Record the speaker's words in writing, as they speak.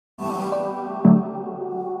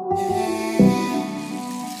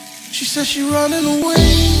said she running away.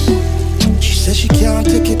 She said she can't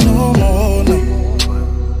take it no more. No.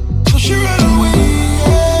 So she ran away.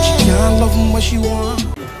 She can't love him what she want.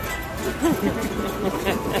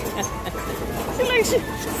 She like she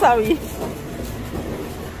sorry.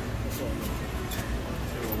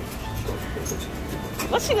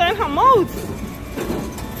 What's she got in her mouth?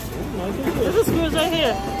 There's a screws right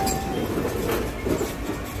here.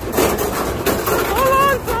 Hold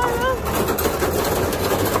on, Sarah.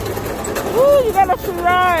 Ooh, you got a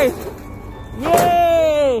try.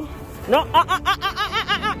 Yay! No,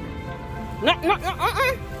 No.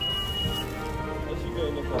 What's she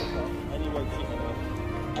going to look like? Any wipe she hand off.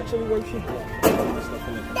 Actually, wipe she hand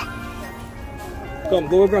off. Come,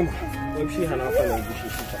 go with grandma. Wipe she hand off and then she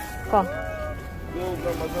shoot her. Come. Go,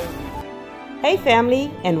 grandma, go. Hey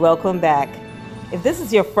family, and welcome back. If this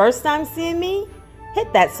is your first time seeing me,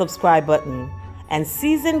 hit that subscribe button. And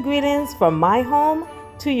seasoned greetings from my home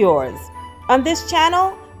to yours. On this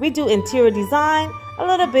channel, we do interior design, a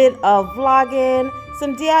little bit of vlogging,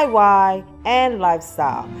 some DIY, and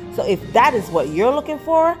lifestyle. So if that is what you're looking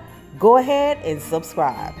for, go ahead and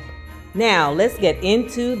subscribe. Now let's get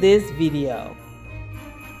into this video.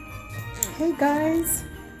 Hey guys,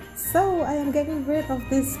 so I am getting rid of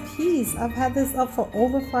this piece. I've had this up for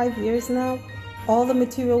over 5 years now. All the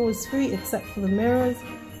material was free except for the mirrors.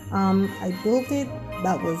 I built it.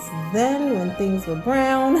 That was then when things were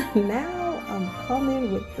brown. Now I'm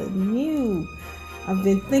coming with the new. I've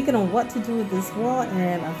been thinking on what to do with this wall,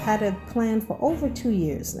 and I've had it planned for over 2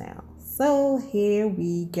 years now. So here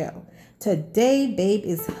we go. Today, babe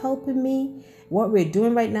is helping me. What we're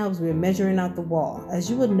doing right now is we're measuring out the wall. As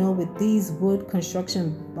you would know, with these wood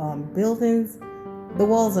construction buildings, the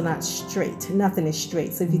walls are not straight. Nothing is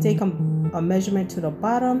straight. So if you take a measurement to the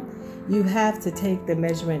bottom, you have to take the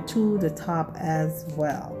measurement to the top as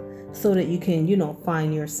well, so that you can,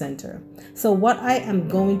 find your center. So what I am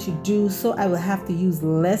going to do, so I will have to use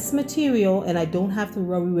less material and I don't have to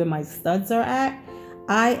worry where my studs are at,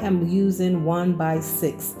 I am using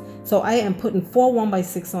 1x6. So I am putting 4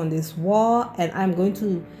 1x6 on this wall, and I'm going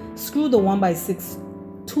to screw the 1x6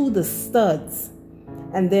 to the studs.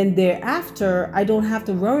 And then thereafter, I don't have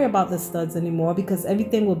to worry about the studs anymore because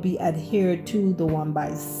everything will be adhered to the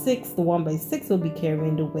 1x6. The 1x6 will be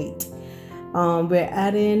carrying the weight. We're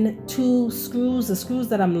adding 2 screws. The screws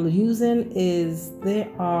that I'm using there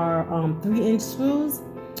are 3-inch screws,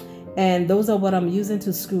 and those are what I'm using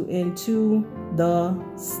to screw into the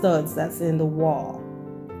studs that's in the wall.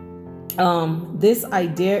 This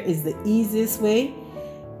idea is the easiest way,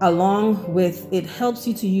 along with it helps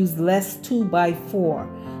you to use less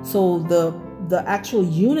 2x4. So the actual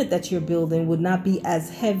unit that you're building would not be as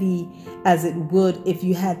heavy as it would if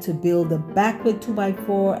you had to build the back with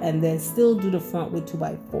 2x4 and then still do the front with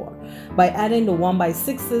 2x4. By adding the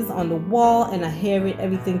 1x6s on the wall and adhering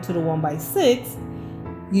everything to the 1x6,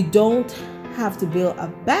 you don't have to build a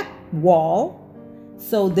back wall.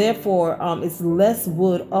 So therefore, it's less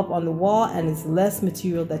wood up on the wall and it's less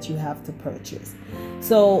material that you have to purchase.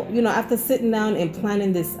 So, after sitting down and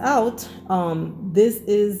planning this out, this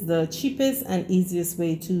is the cheapest and easiest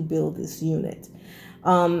way to build this unit.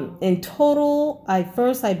 In total, I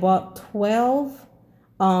bought 12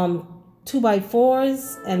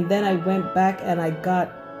 2x4s, and then I went back and I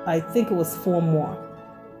got, I think it was 4 more.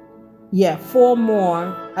 Yeah, 4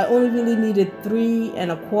 more. I only really needed 3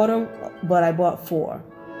 1/4, but I bought 4.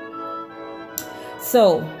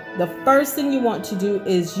 So the first thing you want to do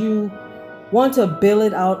is you want to build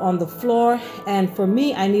it out on the floor. And for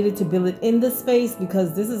me, I needed to build it in the space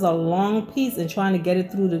because this is a long piece and trying to get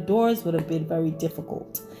it through the doors would have been very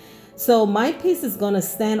difficult. So my piece is going to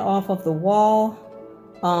stand off of the wall.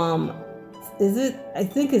 I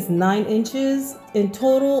think it's 9 inches in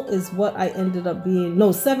total is what I ended up being.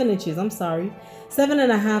 No, 7 inches. I'm sorry.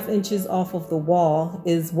 7.5 inches off of the wall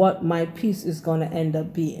is what my piece is going to end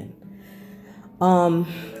up being.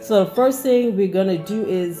 So the first thing we're going to do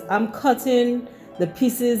is I'm cutting the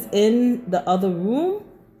pieces in the other room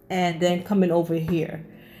and then coming over here.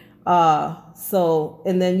 And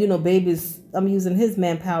then, I'm using his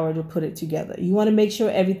manpower to put it together. You want to make sure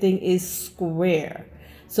everything is square.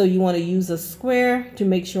 So you want to use a square to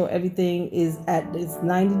make sure everything is at its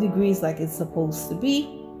 90 degrees like it's supposed to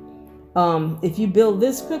be. If you build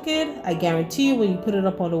this crooked, I guarantee you when you put it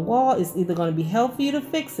up on the wall, it's either going to be hell for you to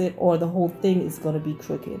fix it or the whole thing is going to be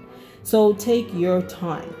crooked. So take your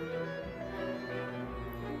time.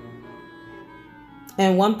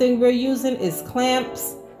 And one thing we're using is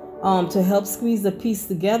clamps to help squeeze the piece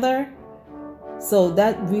together. So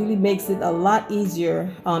that really makes it a lot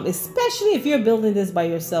easier, especially if you're building this by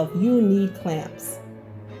yourself. You need clamps.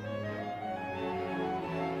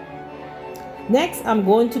 Next, I'm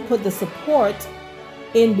going to put the support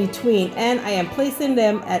in between, and I am placing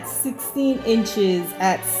them at 16 inches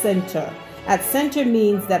at center. At center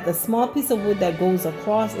means that the small piece of wood that goes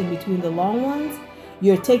across in between the long ones,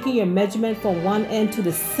 you're taking your measurement from one end to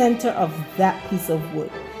the center of that piece of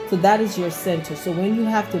wood. So that is your center. So when you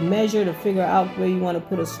have to measure to figure out where you want to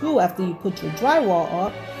put a screw after you put your drywall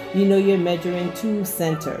up, you know you're measuring to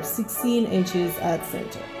center, 16 inches at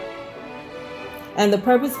center. And the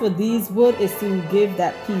purpose for these wood is to give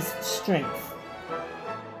that piece strength.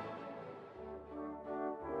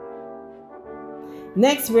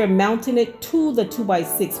 Next, we're mounting it to the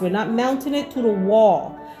 2x6. We're not mounting it to the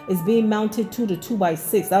wall. It's being mounted to the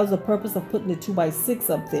 2x6. That was the purpose of putting the 2x6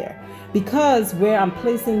 up there. Because where I'm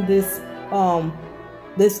placing this,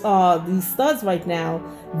 these studs right now,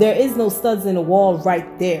 there is no studs in the wall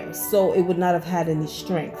right there. So it would not have had any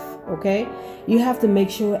strength, okay? You have to make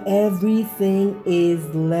sure everything is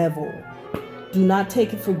level. Do not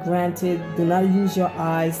take it for granted. Do not use your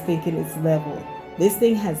eyes thinking it's level. This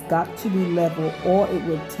thing has got to be level or it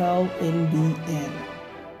will tell in the end.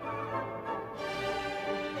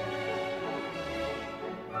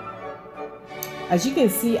 As you can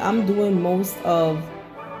see, I'm doing most of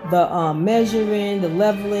the measuring, the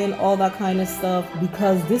leveling, all that kind of stuff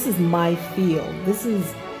because this is my field. This is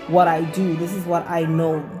what I do. This is what I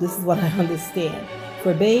know. This is what I understand.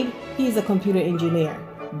 For Babe, he's a computer engineer.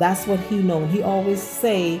 That's what he knows. He always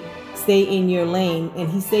say, stay in your lane, and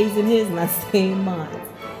he stays in his and I stay in mine.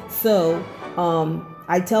 So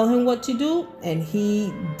I tell him what to do and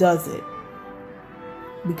he does it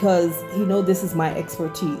because he knows this is my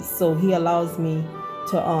expertise. So he allows me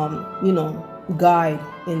to you know, guide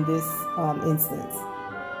in this instance.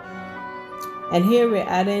 And here we're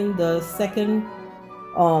adding the second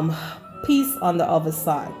piece on the other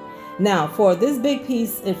side. Now for this big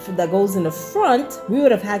piece that goes in the front, we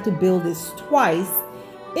would have had to build this twice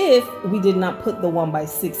if we did not put the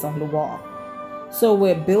 1x6 on the wall. So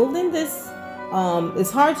we're building this.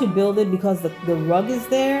 It's hard to build it because the rug is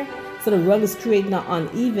there. So the rug is creating an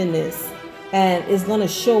unevenness, and it's going to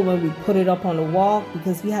show when we put it up on the wall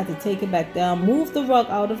because we had to take it back down, move the rug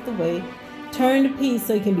out of the way, turn the piece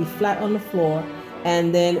so it can be flat on the floor,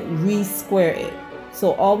 and then re-square it.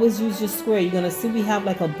 So always use your square. You're going to see we have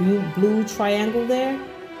like a blue triangle there.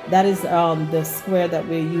 That is the square that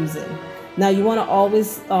we're using. Now you want to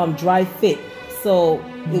always dry fit. So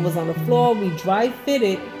it was on the floor, we dry fit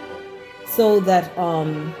it so that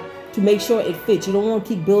to make sure it fits. You don't want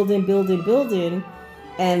to keep building,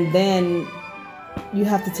 and then you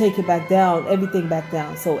have to take it back down, everything back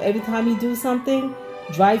down. So every time you do something,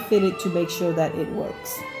 dry fit it to make sure that it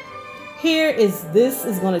works. This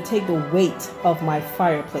is going to take the weight of my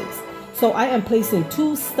fireplace. So I am placing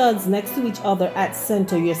two studs next to each other at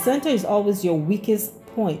center. Your center is always your weakest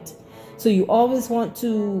point. So you always want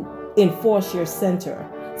to enforce your center.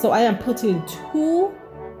 So I am putting two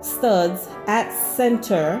studs at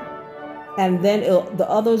center, and then the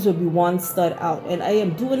others will be one stud out. And I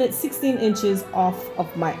am doing it 16 inches off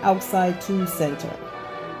of my outside to center.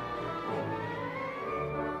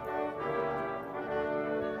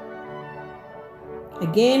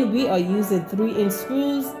 Again, we are using 3-inch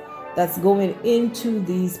screws that's going into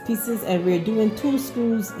these pieces, and we're doing 2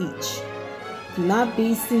 screws each. Do not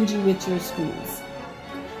be stingy with your screws.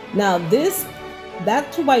 Now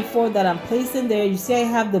that 2x4 that I'm placing there, you see I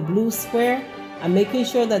have the blue square. I'm making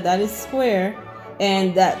sure that that is square,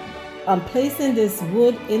 and that I'm placing this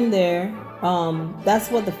wood in there. That's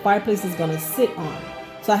what the fireplace is going to sit on.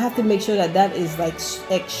 So I have to make sure that that is like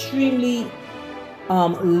extremely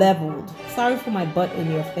leveled. Sorry for my butt in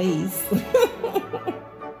your face.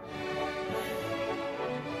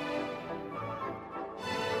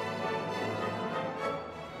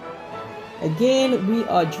 Again, we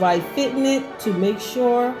are dry fitting it to make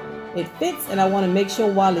sure it fits, and I want to make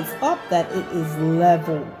sure while it's up that it is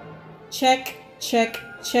level. Check, check,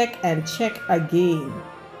 check, and check again.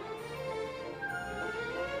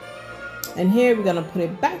 And here we're going to put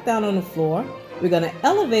it back down on the floor. We're going to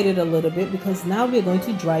elevate it a little bit because now we're going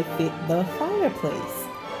to dry fit the fireplace.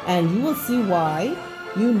 And you will see why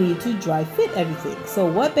you need to dry fit everything. So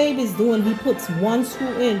what Babe is doing, he puts one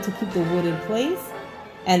screw in to keep the wood in place,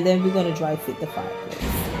 and then we're going to dry fit the fireplace.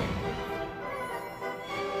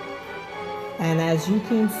 And as you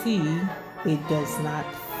can see, it does not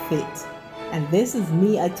fit. And this is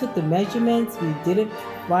me. I took the measurements. We did it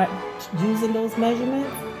right using those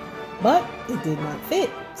measurements, but it did not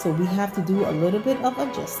fit. So we have to do a little bit of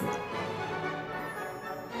adjustment.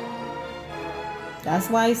 That's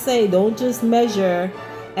why I say don't just measure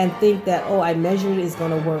and think that, oh, I measured it's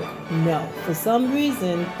going to work. No, for some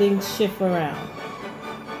reason, things shift around.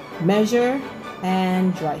 Measure,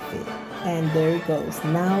 and dry fit. And there it goes.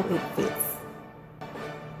 Now it fits.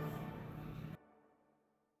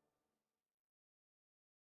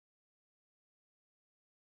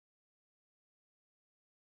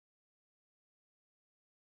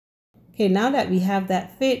 Okay, now that we have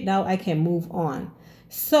that fit, now I can move on.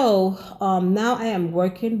 So now I am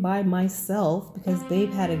working by myself because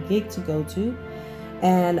Babe had a gig to go to.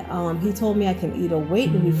 And he told me I can either wait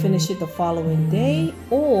and we finish it the following day,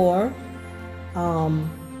 or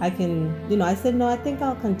I can, I said, no, I think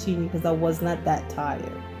I'll continue because I was not that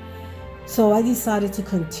tired. So I decided to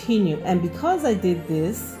continue. And because I did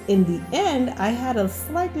this, in the end, I had a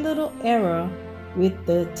slight little error with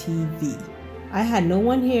the TV. I had no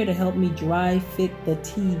one here to help me dry fit the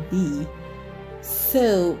TV.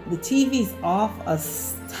 So the TV's off a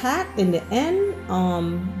tack in the end.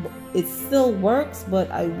 It still works, but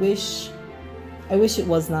I wish it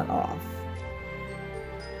was not off.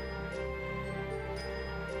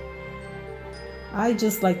 I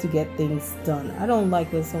just like to get things done. I don't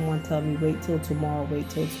like when someone tell me wait till tomorrow, wait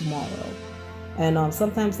till tomorrow. And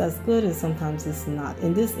sometimes that's good and sometimes it's not.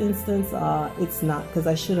 In this instance, it's not, because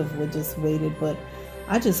I should have just waited, but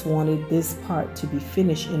I just wanted this part to be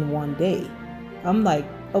finished in one day. I'm like,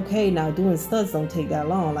 okay, now doing studs don't take that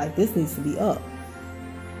long. Like, this needs to be up.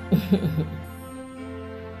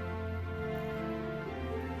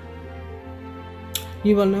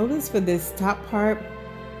 You will notice for this top part,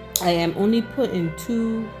 I am only putting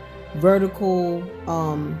 2 vertical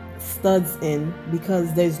studs in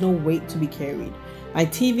because there's no weight to be carried. My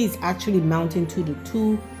TV is actually mounting to the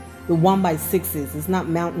 1x6s. It's not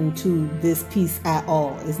mounting to this piece at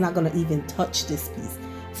all. It's not going to even touch this piece.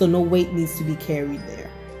 So no weight needs to be carried there.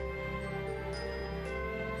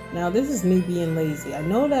 Now this is me being lazy. I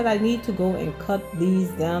know that I need to go and cut these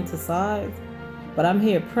down to size, but I'm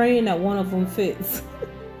here praying that one of them fits.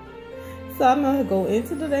 So I'm going to go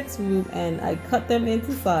into the next room and I cut them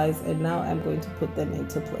into size, and now I'm going to put them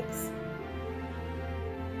into place.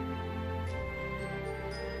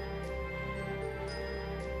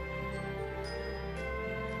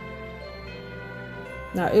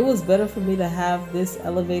 Now it was better for me to have this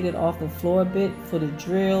elevated off the floor a bit for the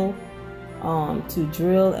drill, to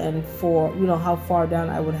drill, and for how far down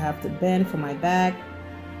I would have to bend for my back.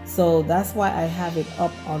 So that's why I have it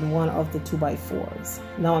up on one of the 2x4s.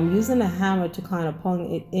 Now I'm using a hammer to kind of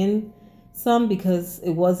pung it in some because it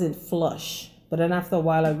wasn't flush. But then after a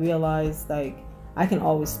while I realized like I can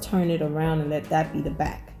always turn it around and let that be the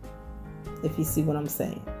back, if you see what I'm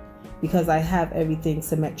saying. Because I have everything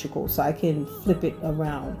symmetrical, so I can flip it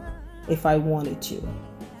around if I wanted to.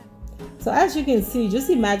 So as you can see, just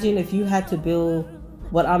imagine if you had to build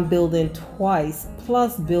what I'm building twice,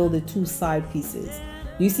 plus build the 2 side pieces.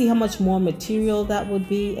 You see how much more material that would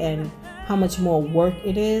be and how much more work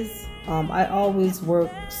it is. I always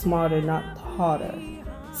work smarter, not harder.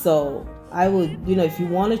 So I would, if you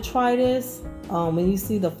want to try this, when you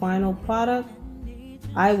see the final product,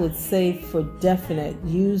 I would say for definite,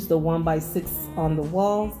 use the 1x6 on the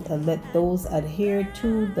walls and let those adhere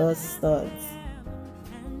to the studs.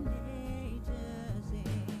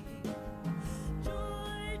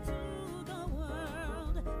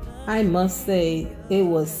 I must say it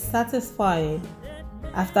was satisfying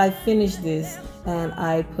after I finished this and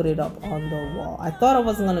I put it up on the wall. I thought I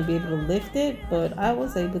wasn't going to be able to lift it, but I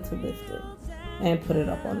was able to lift it and put it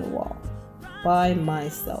up on the wall by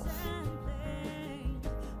myself.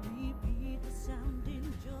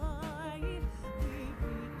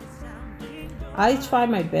 I try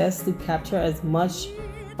my best to capture as much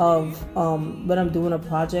of when I'm doing a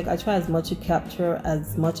project. I try as much to capture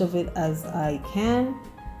as much of it as I can.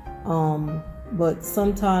 But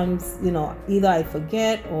sometimes, either I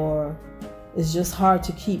forget or it's just hard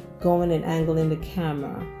to keep going and angling the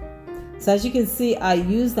camera. So as you can see, I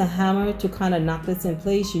use the hammer to kind of knock this in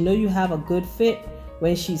place. You have a good fit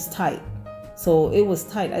when she's tight. So it was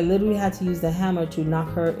tight. I literally had to use the hammer to knock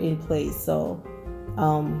her in place. So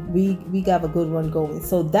we got a good one going.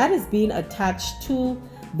 So that is being attached to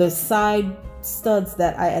the side studs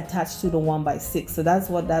that I attached to the 1x6. So that's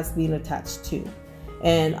what that's being attached to.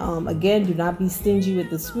 And again, do not be stingy with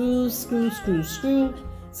the screws. Screw.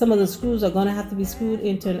 Some of the screws are going to have to be screwed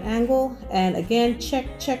into an angle. And again, check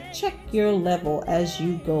your level as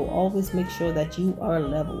you go. Always make sure that you are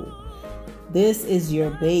level. This is your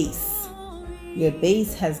base. Your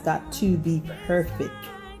base has got to be perfect.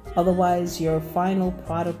 Otherwise, your final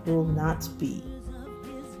product will not be.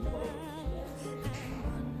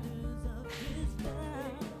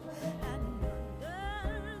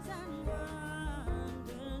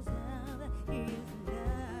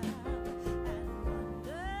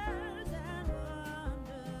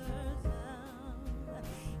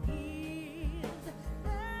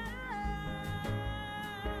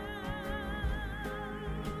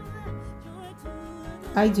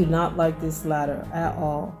 I do not like this ladder at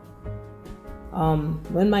all.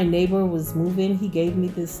 When my neighbor was moving, he gave me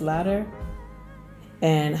this ladder,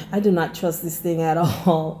 and I do not trust this thing at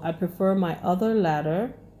all. I prefer my other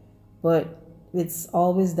ladder, but it's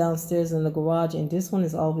always downstairs in the garage, and this one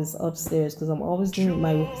is always upstairs because I'm always doing,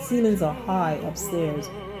 my ceilings are high upstairs,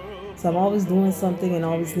 so I'm always doing something and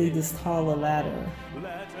always need this taller ladder.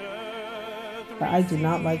 But I do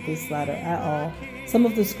not like this ladder at all. Some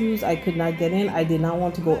of the screws I could not get in. I did not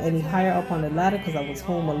want to go any higher up on the ladder because I was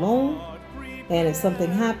home alone, and if something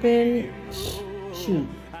happened, shoot.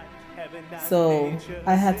 So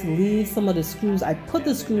I had to leave some of the screws. I put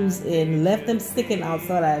the screws in, left them sticking out so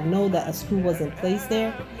that I know that a screw wasn't placed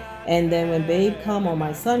there. And then when babe come or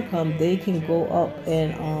my son come, they can go up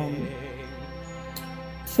and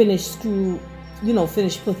finish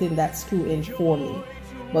putting that screw in for me.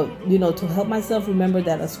 But to help myself remember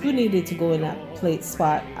that a screw needed to go in that plate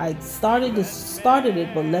spot, I started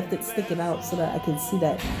it but left it sticking out so that I can see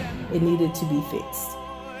that it needed to be fixed.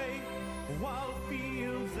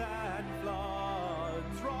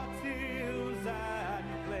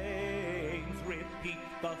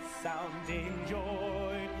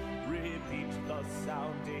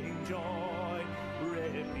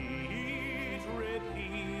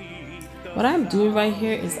 What I'm doing right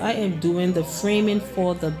here is I am doing the framing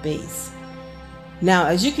for the base. Now,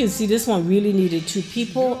 as you can see, this one really needed 2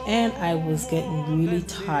 people, and I was getting really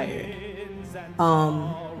tired.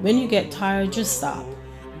 When you get tired, just stop.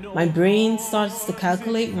 My brain starts to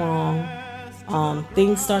calculate wrong.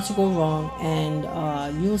 Things start to go wrong, and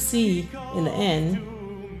you'll see in the end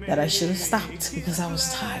that I should have stopped because I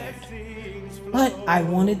was tired. But I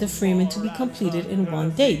wanted the framing to be completed in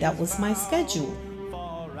 1 day. That was my schedule.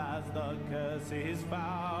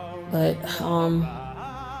 But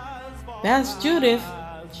that's Judith.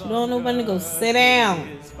 She don't know when to go sit down.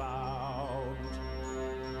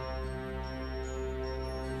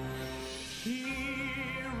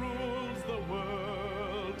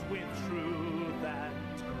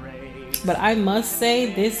 But I must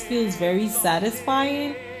say, this feels very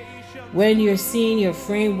satisfying when you're seeing your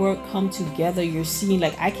framework come together. You're seeing,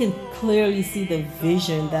 like, I can clearly see the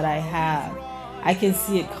vision that I have. I can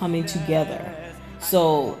see it coming together.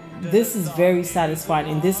 So this is very satisfying,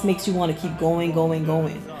 and this makes you want to keep going.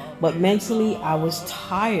 But mentally, I was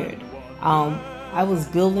tired. I was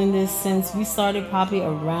building this since we started probably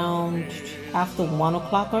around after 1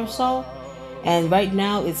 o'clock or so. And right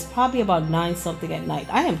now it's probably about 9 something at night.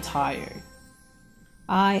 I am tired.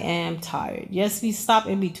 Yes, we stopped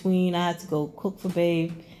in between. I had to go cook for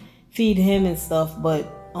babe, feed him and stuff, but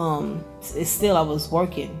it's still, I was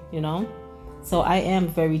working, So I am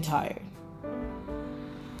very tired.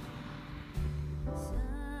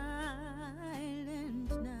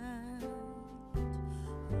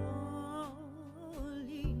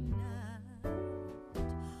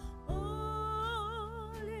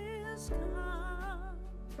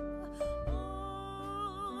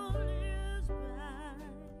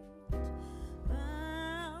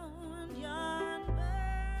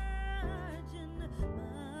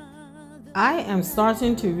 I am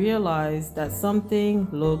starting to realize that something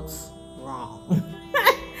looks wrong.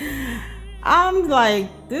 I'm like,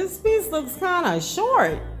 this piece looks kind of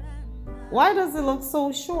short. Why does it look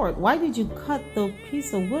so short? Why did you cut the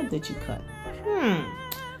piece of wood that you cut?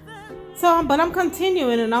 So, but I'm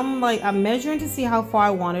continuing, and I'm measuring to see how far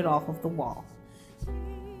I want it off of the wall.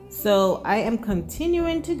 So I am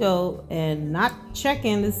continuing to go and not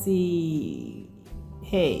checking to see,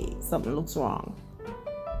 hey, something looks wrong.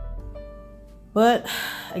 But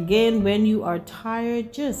again, when you are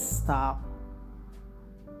tired, just stop.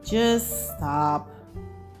 Just stop.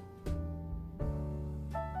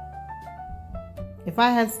 If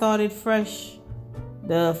I had started fresh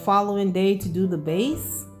the following day to do the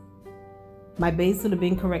base, my base would have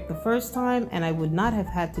been correct the first time, and I would not have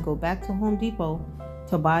had to go back to Home Depot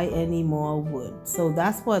to buy any more wood. So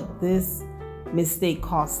that's what this mistake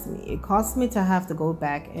cost me. It cost me to have to go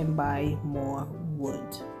back and buy more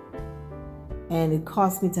wood. And it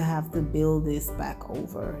cost me to have to build this back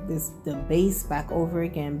over, the base back over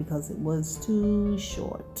again, because it was too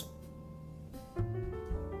short.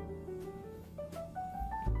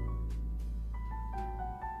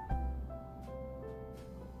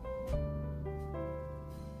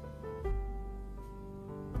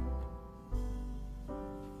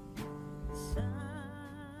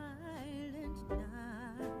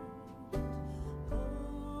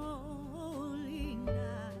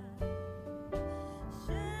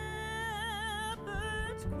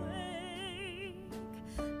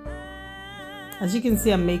 As you can see,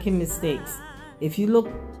 I'm making mistakes. If you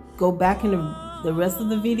go back in the The rest of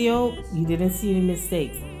the video, you didn't see any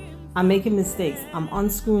mistakes. I'm making mistakes. I'm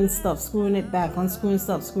unscrewing stuff, screwing it back, unscrewing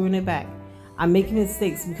stuff, screwing it back. I'm making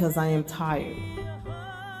mistakes because I am tired.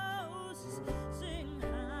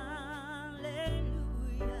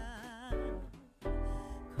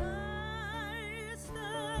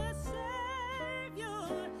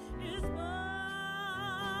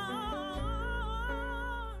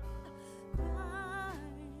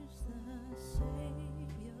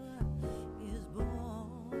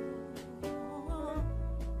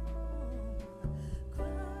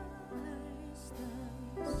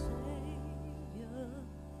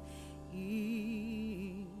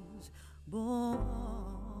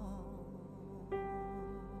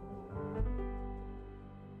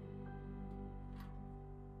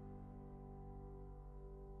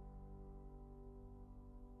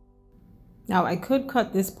 Now I could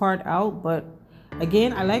cut this part out, but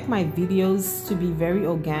again, I like my videos to be very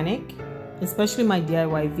organic, especially my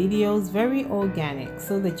DIY videos, very organic,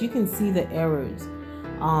 so that you can see the errors.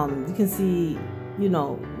 You can see, you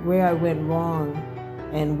know, where I went wrong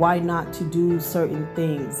and why not to do certain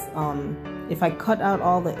things. If I cut out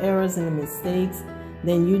all the errors and the mistakes,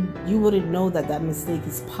 then you wouldn't know that that mistake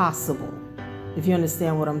is possible, if you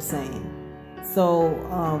understand what I'm saying. So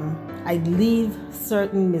I leave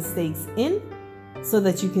certain mistakes in so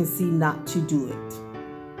that you can see not to do it.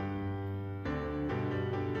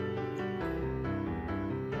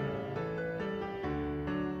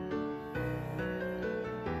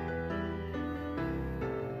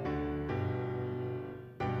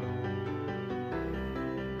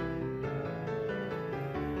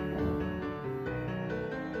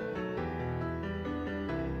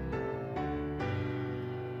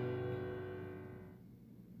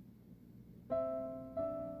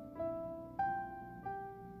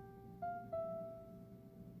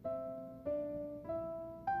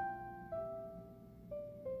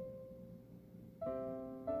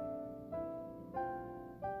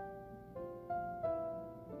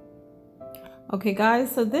 Okay guys,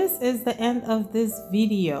 so this is the end of this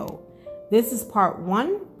video. This is part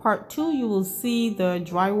 1. Part 2, you will see the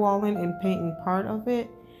drywalling and painting part of it,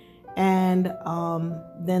 and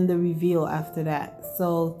then the reveal after that.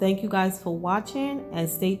 So thank you guys for watching, and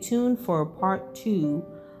stay tuned for part 2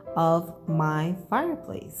 of my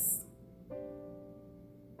fireplace.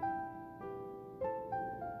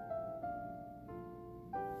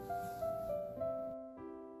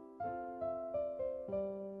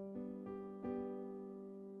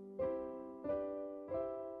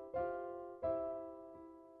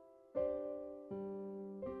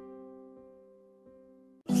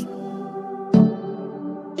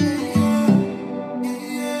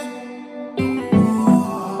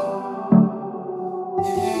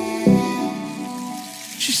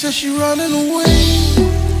 She said she running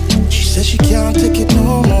away.